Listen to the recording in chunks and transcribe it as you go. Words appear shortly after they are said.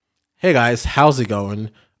Hey guys, how's it going?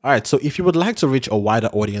 Alright, so if you would like to reach a wider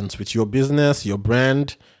audience with your business, your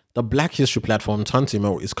brand, the Black History platform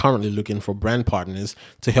Tantimo is currently looking for brand partners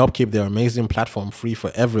to help keep their amazing platform free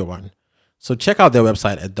for everyone. So check out their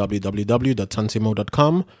website at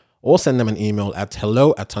www.tantimo.com or send them an email at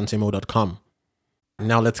hello@tantimo.com.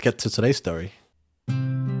 Now let's get to today's story.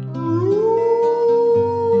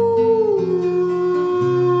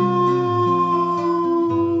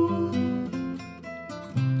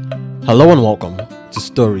 Hello and welcome to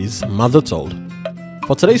Stories Mother Told.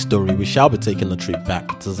 For today's story, we shall be taking a trip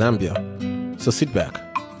back to Zambia. So sit back,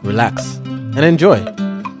 relax, and enjoy.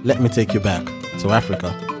 Let me take you back to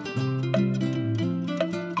Africa.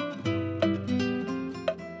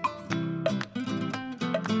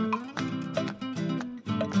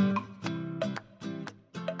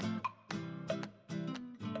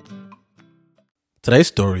 Today's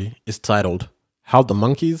story is titled, How the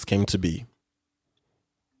Monkeys Came to Be.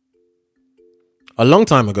 A long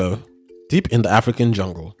time ago, deep in the African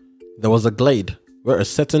jungle, there was a glade where a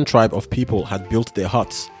certain tribe of people had built their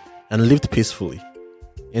huts and lived peacefully.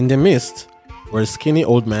 In their midst were a skinny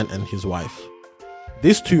old man and his wife.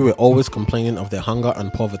 These two were always complaining of their hunger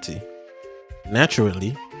and poverty.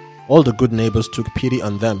 Naturally, all the good neighbors took pity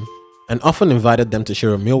on them and often invited them to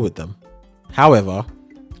share a meal with them. However,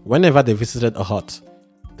 whenever they visited a hut,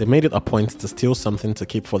 they made it a point to steal something to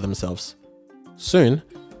keep for themselves. Soon,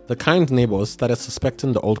 the kind neighbors started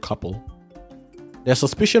suspecting the old couple. Their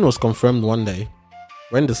suspicion was confirmed one day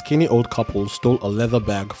when the skinny old couple stole a leather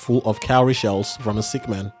bag full of cowrie shells from a sick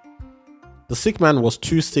man. The sick man was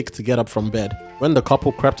too sick to get up from bed when the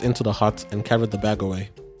couple crept into the hut and carried the bag away.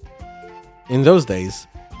 In those days,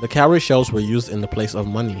 the cowrie shells were used in the place of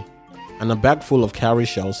money, and a bag full of cowrie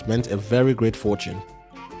shells meant a very great fortune.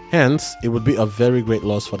 Hence, it would be a very great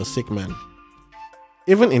loss for the sick man.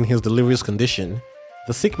 Even in his delirious condition,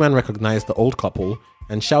 the sick man recognized the old couple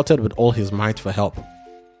and shouted with all his might for help.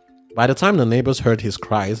 By the time the neighbors heard his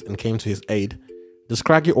cries and came to his aid, the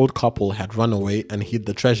scraggy old couple had run away and hid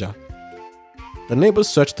the treasure. The neighbors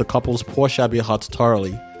searched the couple's poor shabby hut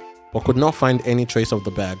thoroughly, but could not find any trace of the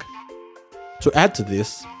bag. To add to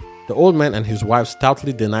this, the old man and his wife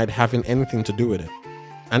stoutly denied having anything to do with it,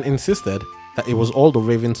 and insisted that it was all the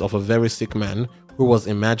ravings of a very sick man who was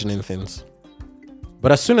imagining things.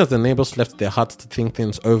 But as soon as the neighbors left their hut to think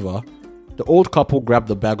things over, the old couple grabbed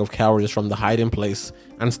the bag of cowries from the hiding place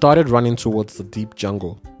and started running towards the deep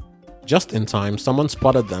jungle. Just in time, someone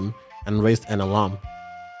spotted them and raised an alarm.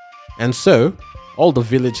 And so, all the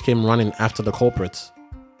village came running after the culprits.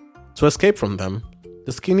 To escape from them,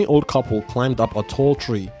 the skinny old couple climbed up a tall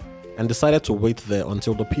tree and decided to wait there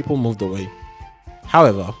until the people moved away.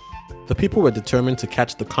 However, the people were determined to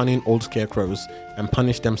catch the cunning old scarecrows and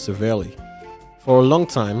punish them severely. For a long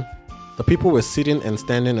time, the people were sitting and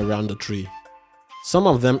standing around the tree. Some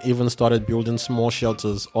of them even started building small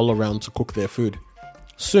shelters all around to cook their food.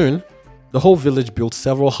 Soon, the whole village built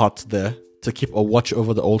several huts there to keep a watch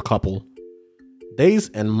over the old couple. Days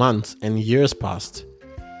and months and years passed.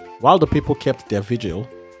 While the people kept their vigil,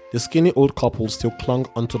 the skinny old couple still clung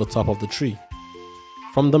onto the top of the tree.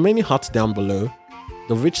 From the many huts down below,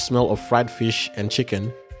 the rich smell of fried fish and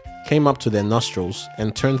chicken came up to their nostrils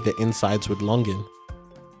and turned their insides with longing.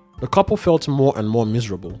 The couple felt more and more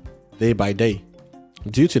miserable, day by day,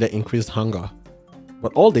 due to their increased hunger.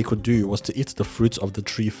 But all they could do was to eat the fruits of the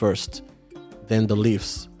tree first, then the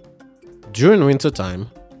leaves. During winter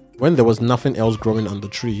time, when there was nothing else growing on the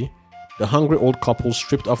tree, the hungry old couple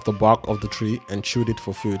stripped off the bark of the tree and chewed it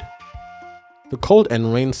for food. The cold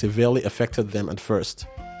and rain severely affected them at first,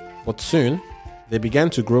 but soon, they began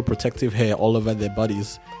to grow protective hair all over their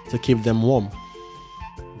bodies to keep them warm.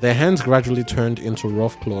 Their hands gradually turned into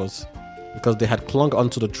rough claws because they had clung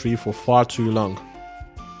onto the tree for far too long.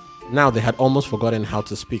 Now they had almost forgotten how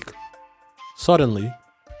to speak. Suddenly,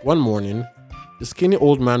 one morning, the skinny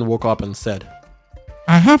old man woke up and said,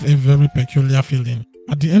 "I have a very peculiar feeling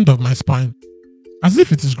at the end of my spine, as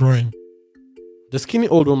if it is growing." The skinny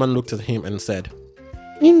old woman looked at him and said,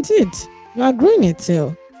 "Indeed, you are growing a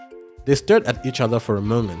tail." They stared at each other for a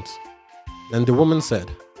moment. Then the woman said,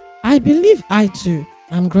 "I believe I too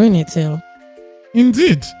am growing a tail."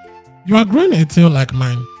 "Indeed, you are growing a tail like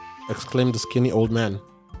mine," exclaimed the skinny old man.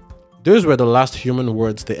 Those were the last human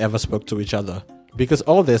words they ever spoke to each other, because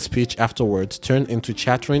all their speech afterwards turned into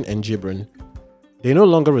chattering and gibbering. They no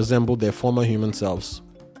longer resembled their former human selves.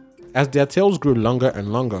 As their tails grew longer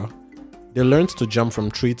and longer, they learned to jump from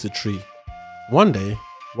tree to tree. One day,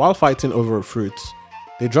 while fighting over a fruit,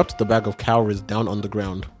 they dropped the bag of cowries down on the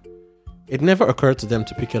ground. It never occurred to them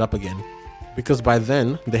to pick it up again, because by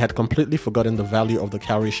then they had completely forgotten the value of the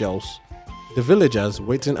cowrie shells. The villagers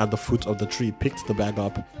waiting at the foot of the tree picked the bag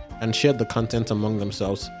up and shared the contents among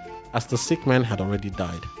themselves, as the sick man had already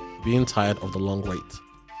died, being tired of the long wait.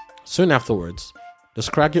 Soon afterwards, the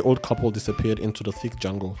scraggy old couple disappeared into the thick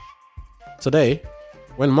jungle. Today,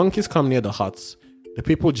 when monkeys come near the huts, the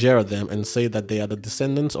people jeer at them and say that they are the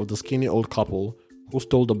descendants of the skinny old couple who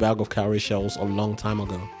stole the bag of cowrie shells a long time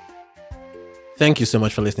ago. Thank you so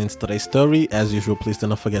much for listening to today's story. As usual, please do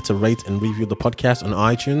not forget to rate and review the podcast on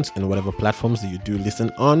iTunes and whatever platforms that you do listen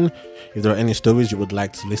on. If there are any stories you would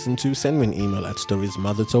like to listen to, send me an email at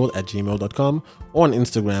storiesmothertold@gmail.com or on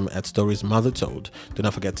Instagram at storiesmothertold. Do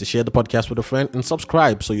not forget to share the podcast with a friend and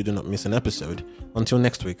subscribe so you do not miss an episode. Until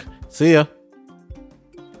next week, see ya!